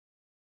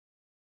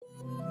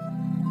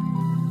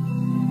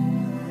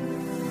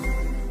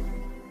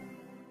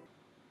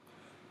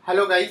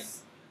Hello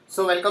guys,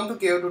 so welcome to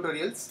KO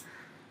Tutorials.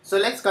 So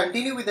let's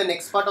continue with the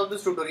next part of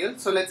this tutorial.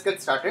 So let's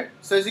get started.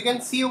 So as you can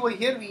see over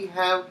here, we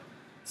have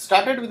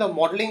started with the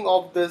modeling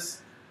of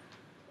this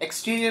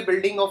exterior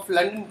building of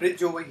London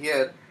Bridge over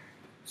here.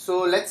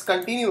 So let's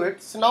continue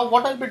it. So now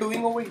what I'll be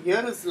doing over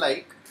here is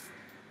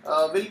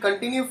we'll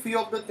continue few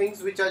of the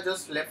things which are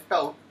just left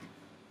out.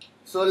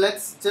 So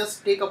let's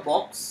just take a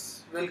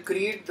box. We'll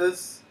create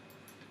this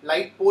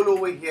light pole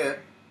over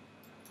here.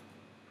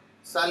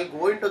 So I'll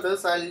go into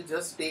this. I'll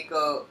just take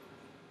a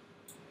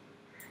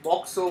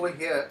box over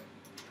here.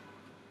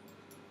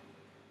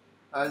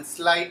 I'll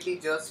slightly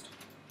just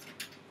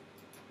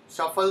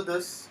shuffle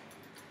this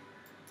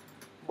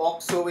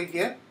box over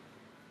here.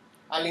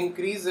 I'll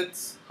increase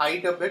its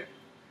height a bit.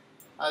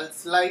 I'll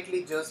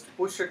slightly just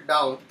push it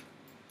down.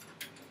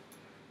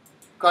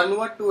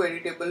 Convert to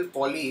editable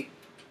poly.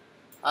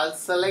 I'll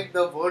select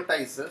the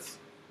vertices.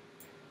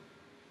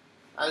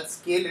 I'll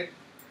scale it.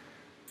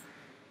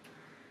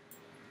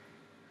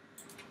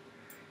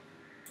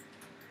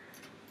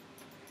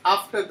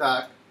 After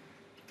that,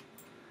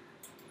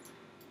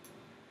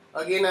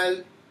 again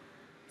I'll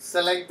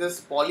select this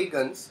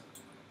polygons,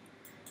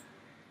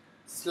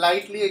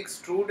 slightly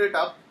extrude it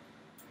up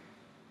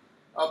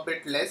a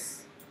bit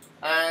less,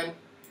 and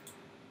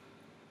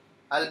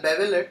I'll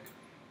bevel it,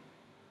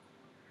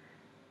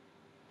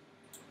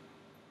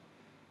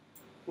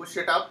 push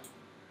it up.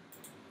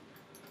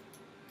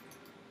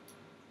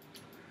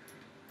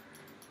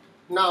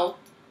 Now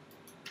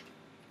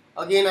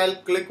again I'll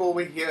click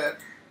over here.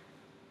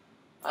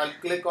 I'll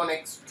click on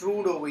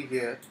extrude over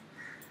here.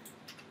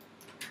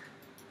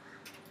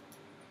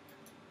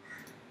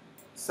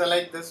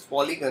 Select this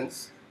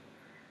polygons.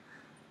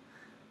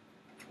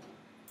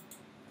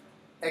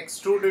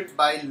 Extrude it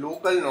by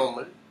local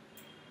normal.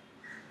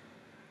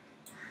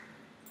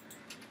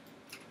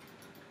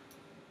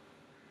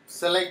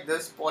 Select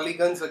this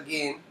polygons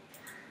again.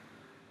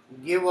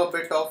 Give a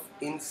bit of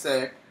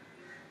inset.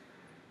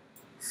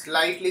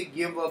 Slightly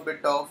give a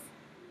bit of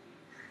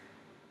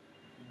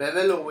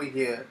bevel over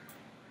here.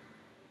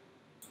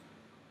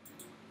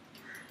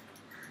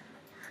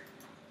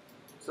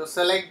 So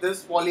select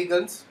this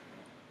polygons.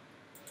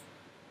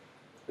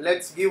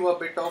 Let's give a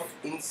bit of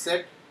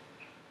inset.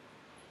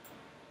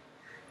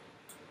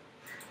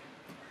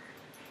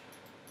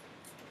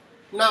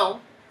 Now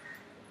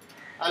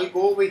I'll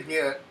go over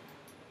here.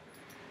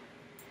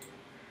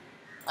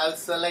 I'll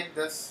select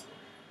this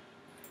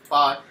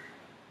part.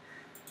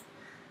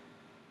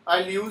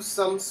 I'll use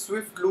some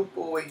swift loop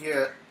over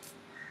here.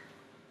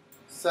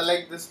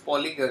 Select this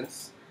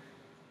polygons.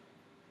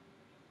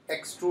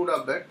 Extrude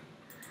a bit.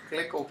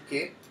 Click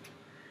OK.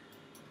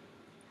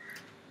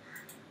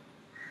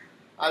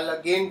 I'll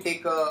again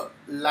take a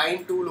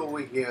line tool over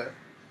here.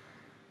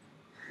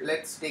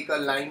 Let's take a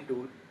line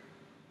tool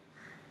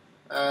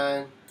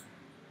and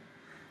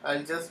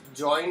I'll just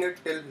join it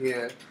till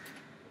here.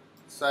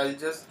 So I'll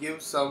just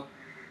give some,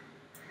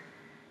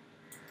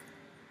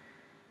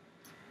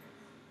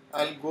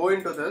 I'll go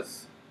into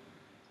this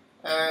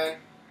and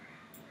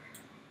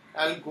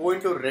I'll go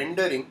into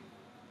rendering.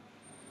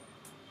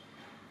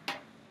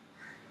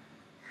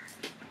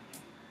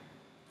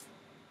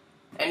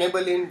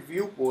 Enable in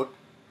viewport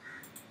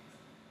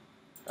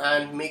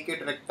and make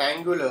it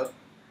rectangular,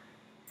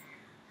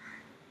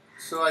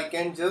 so I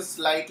can just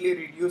slightly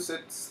reduce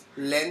its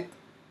length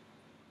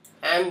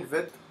and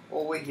width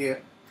over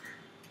here.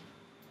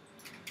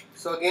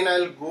 So again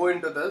I'll go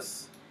into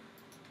this.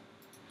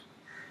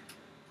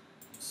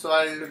 So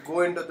I'll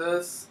go into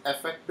this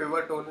effect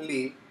pivot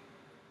only.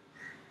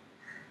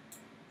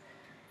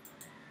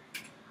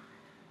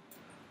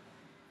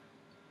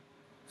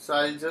 So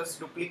I'll just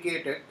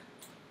duplicate it.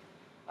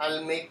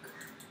 I'll make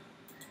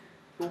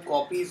 2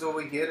 copies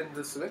over here in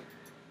this way.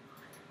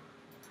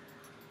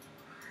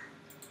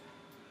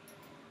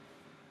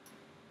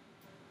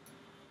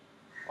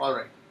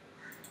 Alright.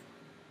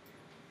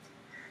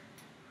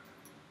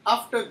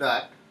 After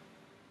that,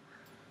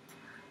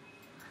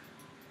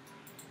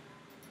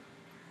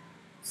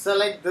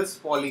 select this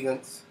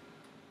polygons.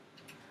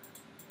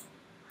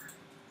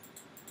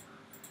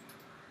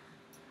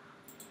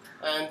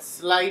 And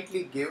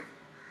slightly give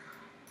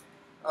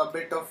a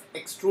bit of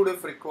extrude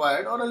if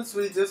required, or else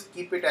we'll just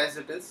keep it as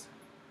it is,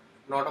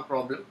 not a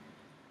problem.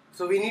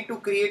 So we need to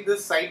create the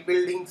side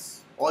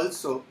buildings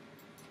also.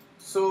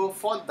 So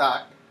for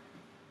that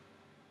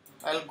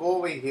I'll go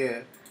over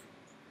here.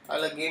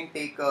 I'll again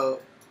take a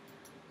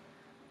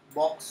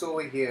box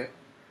over here.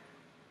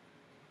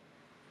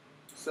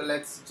 So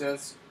let's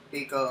just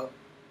take a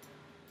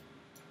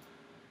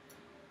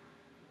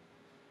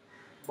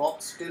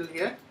box till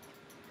here.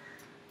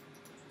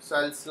 So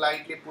I'll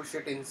slightly push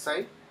it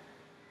inside.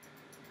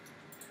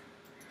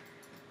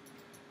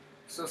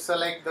 So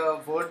select the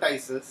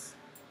vertices,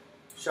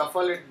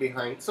 shuffle it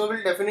behind. So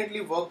we'll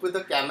definitely work with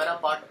the camera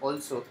part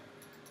also.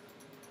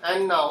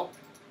 And now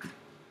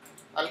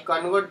I'll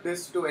convert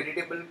this to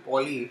editable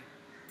poly.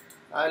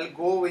 I'll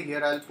go over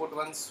here, I'll put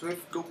one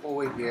swift loop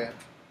over here.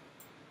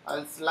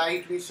 I'll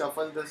slightly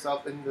shuffle this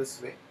up in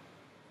this way.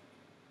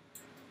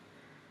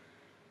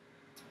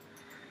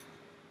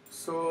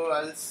 So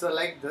I'll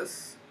select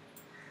this,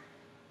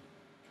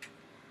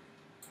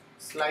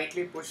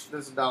 slightly push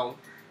this down,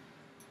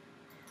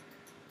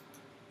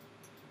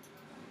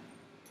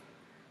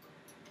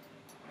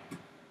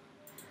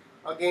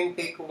 again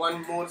take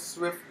one more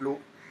swift loop,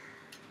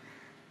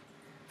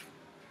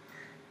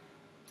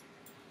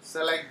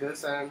 select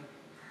this and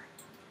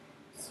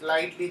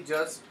slightly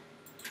just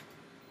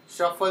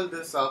shuffle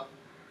this up.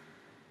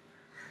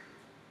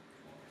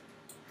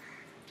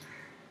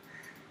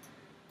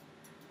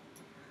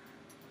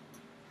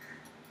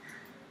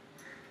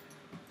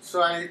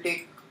 So I'll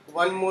take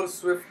one more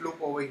swift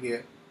loop over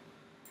here.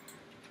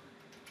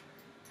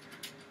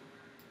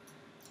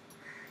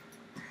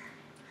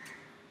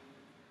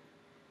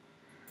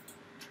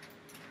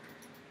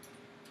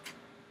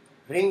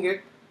 Ring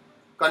it,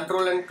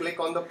 control and click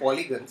on the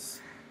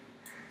polygons.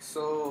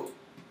 So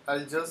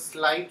I'll just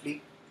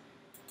slightly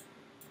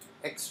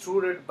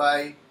extrude it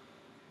by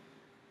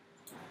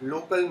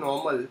local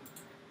normal.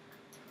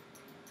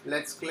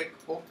 Let's click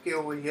OK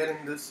over here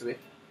in this way.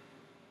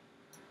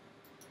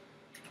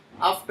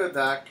 After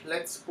that,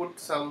 let's put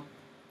some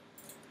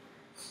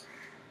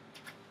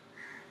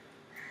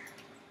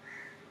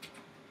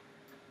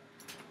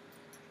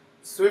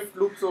swift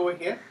loops over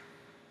here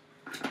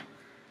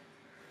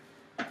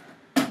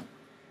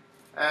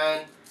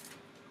and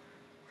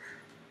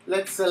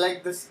let's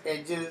select this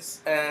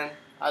edges and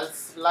I'll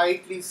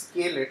slightly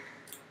scale it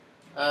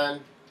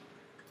and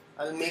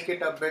I'll make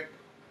it a bit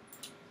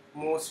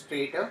more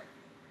straighter.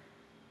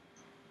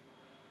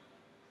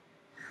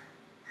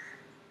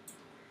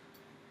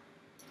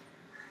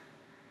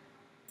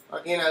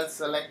 Again I'll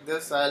select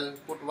this, I'll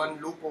put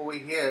one loop over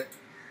here,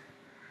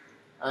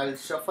 I'll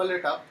shuffle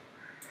it up.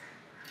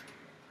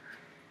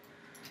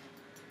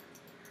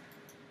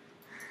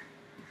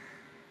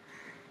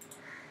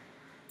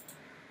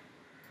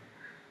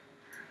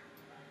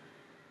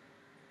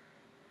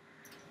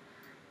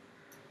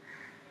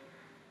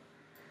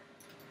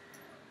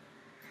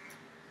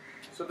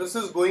 So this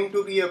is going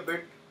to be a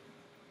bit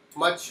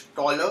much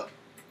taller.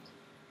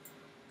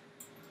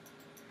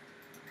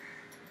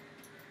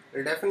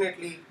 We'll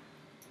definitely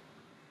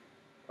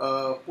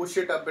push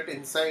it a bit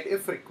inside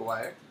if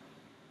required,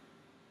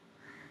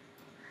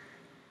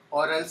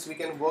 or else we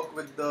can work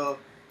with the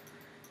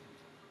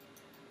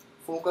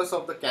focus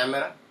of the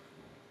camera.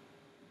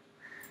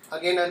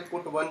 Again I'll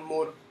put one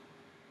more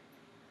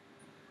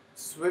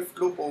swift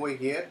loop over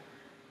here,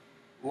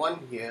 one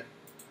here.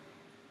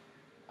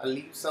 I'll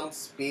leave some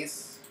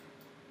space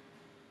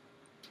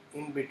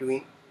in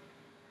between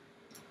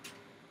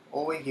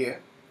over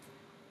here.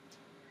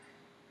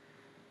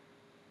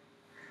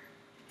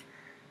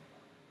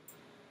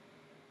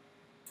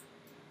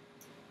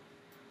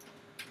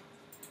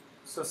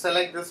 So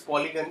select this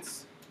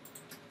polygons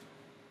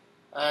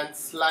and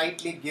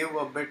slightly give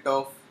a bit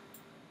of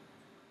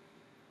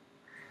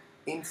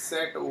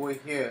inset over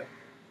here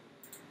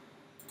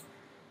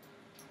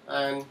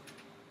and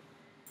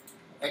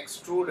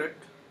extrude it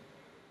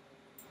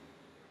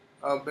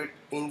a bit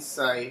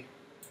inside.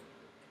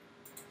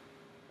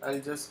 I'll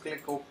just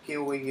click OK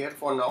over here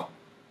for now.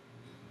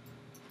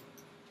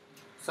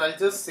 So I'll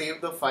just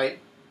save the file.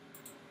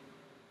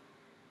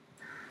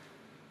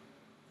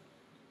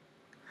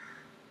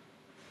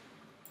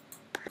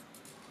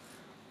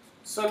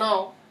 So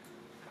now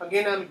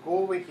again I'll go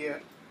over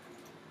here.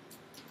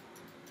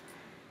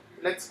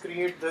 Let's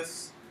create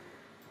this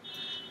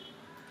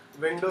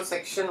window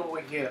section over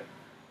here.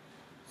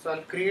 So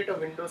I'll create a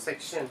window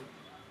section.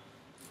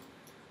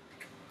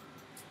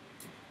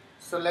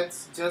 So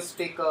let's just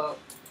take a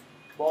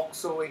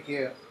box over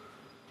here.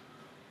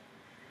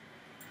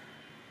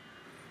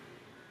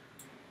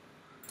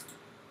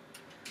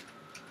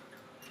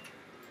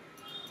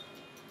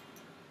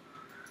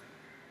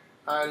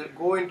 I'll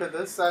go into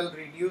this, I'll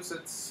reduce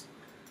its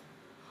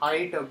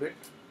height a bit.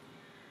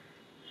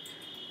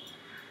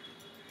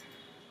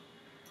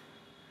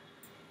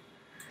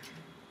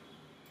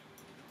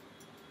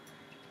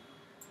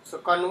 So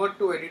convert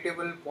to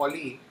editable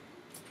poly,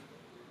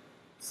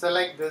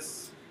 select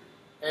this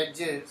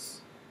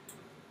edges,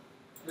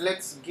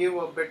 let's give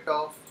a bit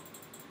of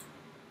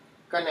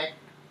connect.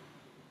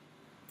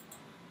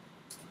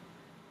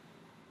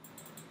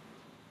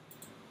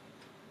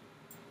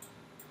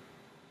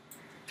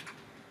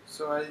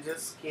 So I'll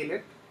just scale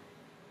it.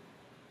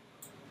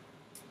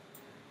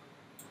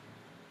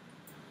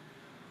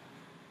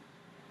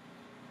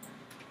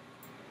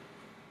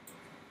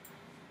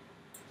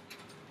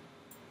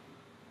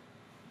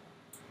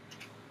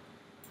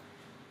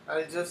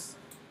 I'll just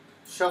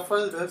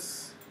shuffle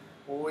this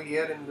over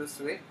here in this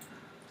way.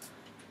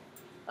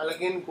 I'll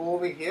again go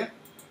over here.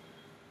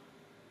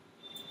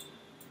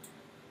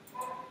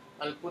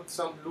 I'll put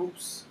some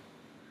loops.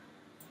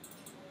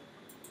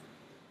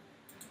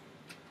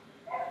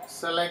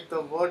 Select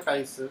the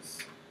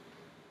vertices.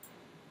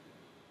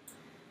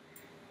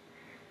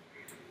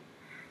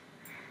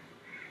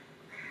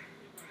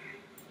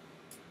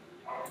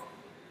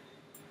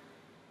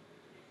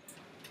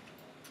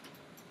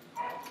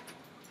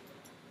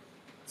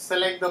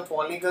 Select the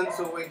polygons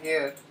over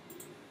here.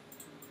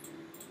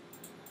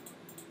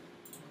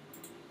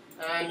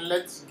 and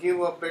let's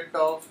give a bit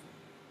of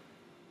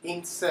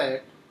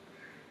inset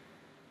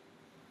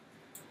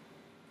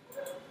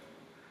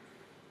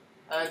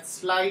and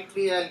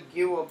slightly I'll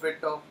give a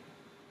bit of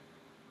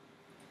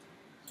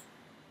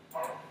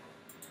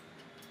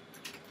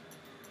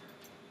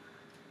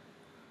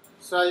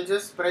so I'll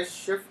just press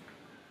shift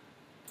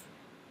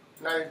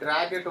and I'll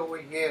drag it over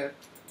here.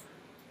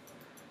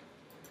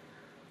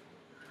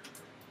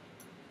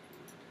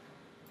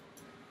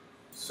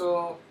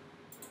 So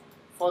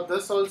for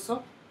this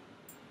also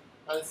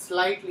I'll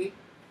slightly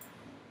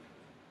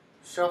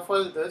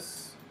shuffle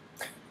this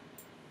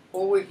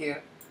over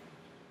here.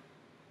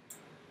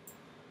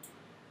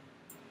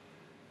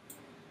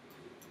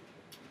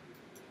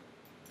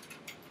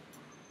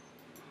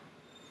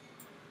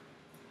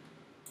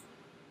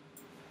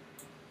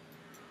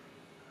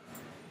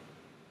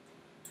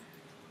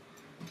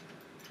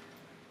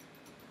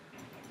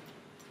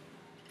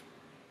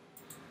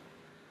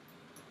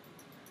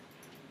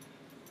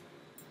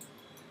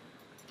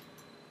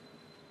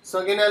 So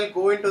again I'll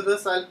go into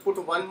this, I'll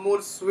put one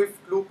more swift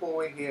loop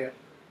over here.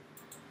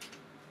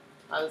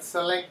 I'll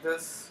select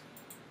this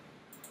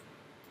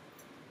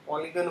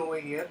polygon over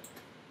here,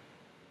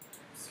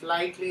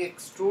 slightly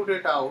extrude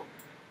it out.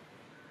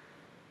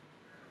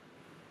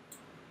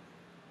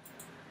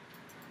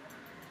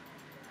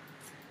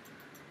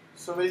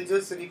 So we'll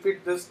just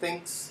repeat these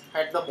things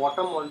at the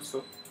bottom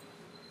also.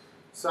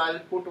 So I'll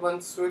put one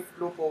swift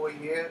loop over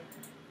here,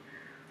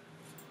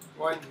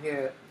 one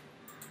here.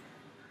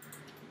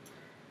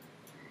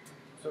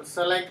 So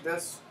select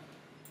this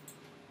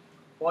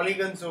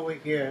polygons over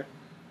here,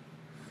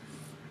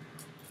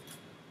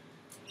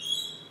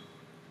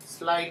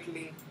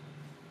 slightly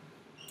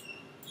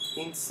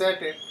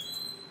insert it,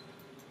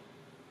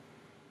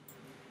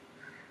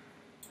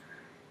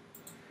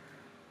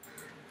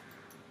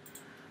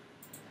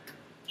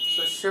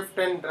 so shift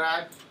and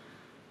drag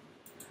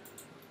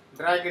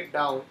it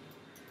down.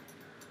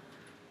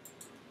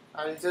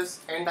 I'll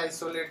just end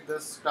isolate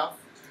this stuff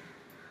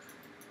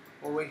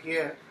over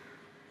here.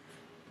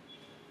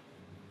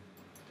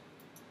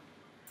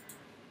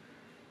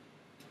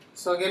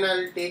 So again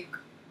I'll take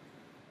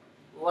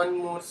one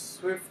more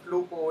swift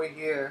loop over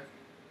here.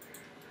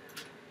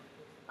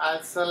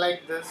 I'll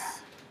select this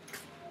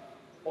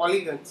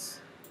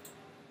polygons.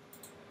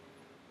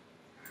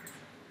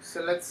 So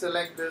let's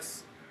select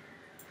this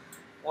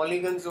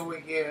polygons over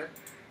here.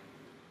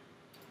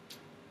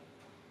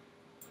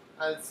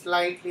 I'll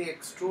slightly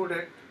extrude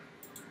it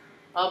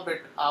a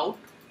bit out.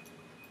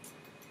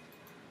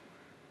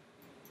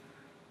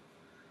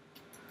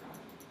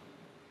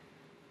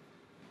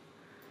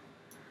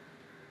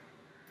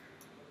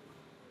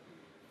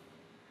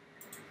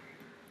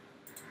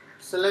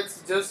 So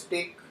let's just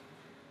take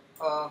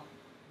a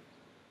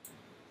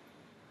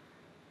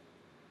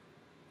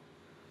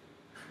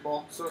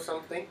box or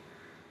something,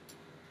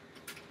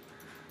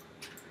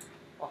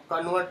 or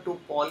convert to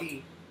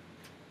poly.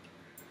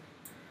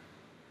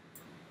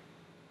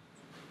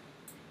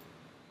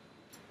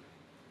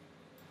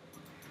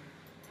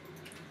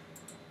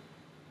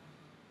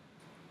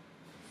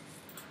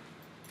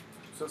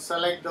 So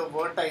select the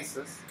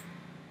vertices.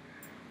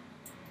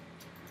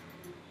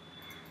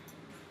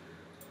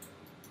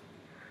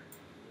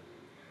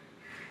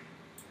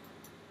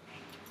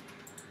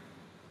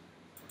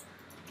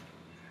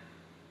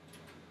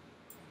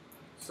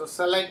 So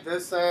select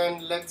this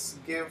and let's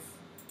give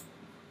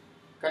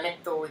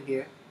connect over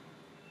here.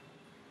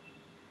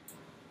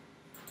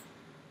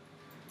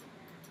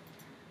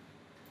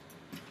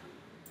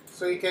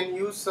 So you can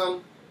use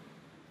some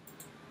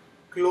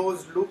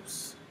closed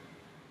loops.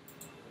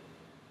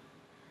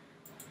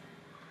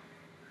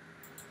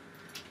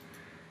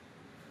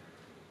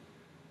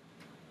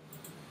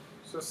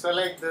 So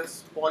select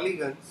this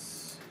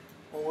polygons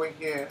over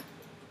here.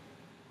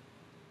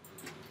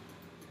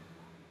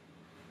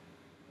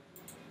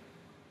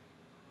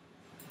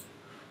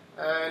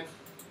 And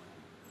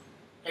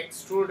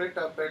extrude it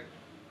a bit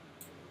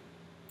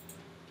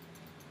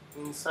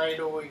inside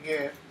over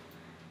here.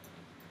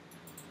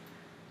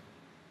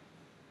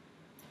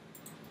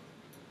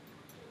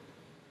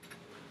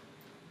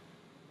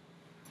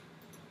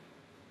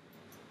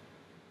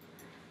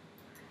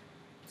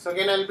 So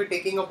again I'll be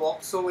taking a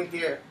box over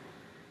here.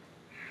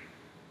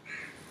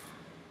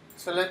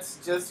 So let's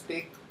just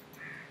take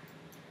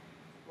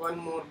one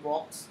more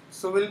box.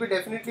 So we'll be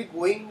definitely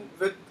going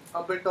with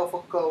a bit of a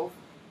curve.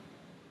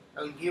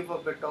 I'll give a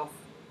bit of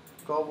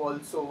curve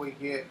also over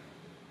here.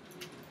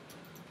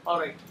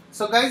 Alright,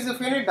 so guys, if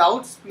you have any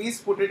doubts, please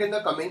put it in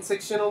the comment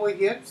section over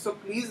here. So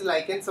please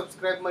like and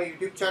subscribe my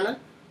YouTube channel.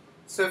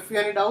 So if you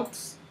have any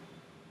doubts,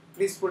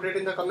 please put it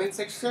in the comment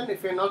section.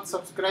 If you are not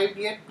subscribed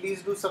yet,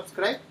 please do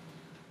subscribe.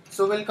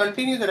 So we'll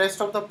continue the rest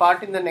of the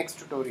part in the next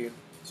tutorial.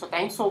 So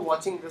thanks for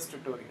watching this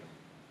tutorial.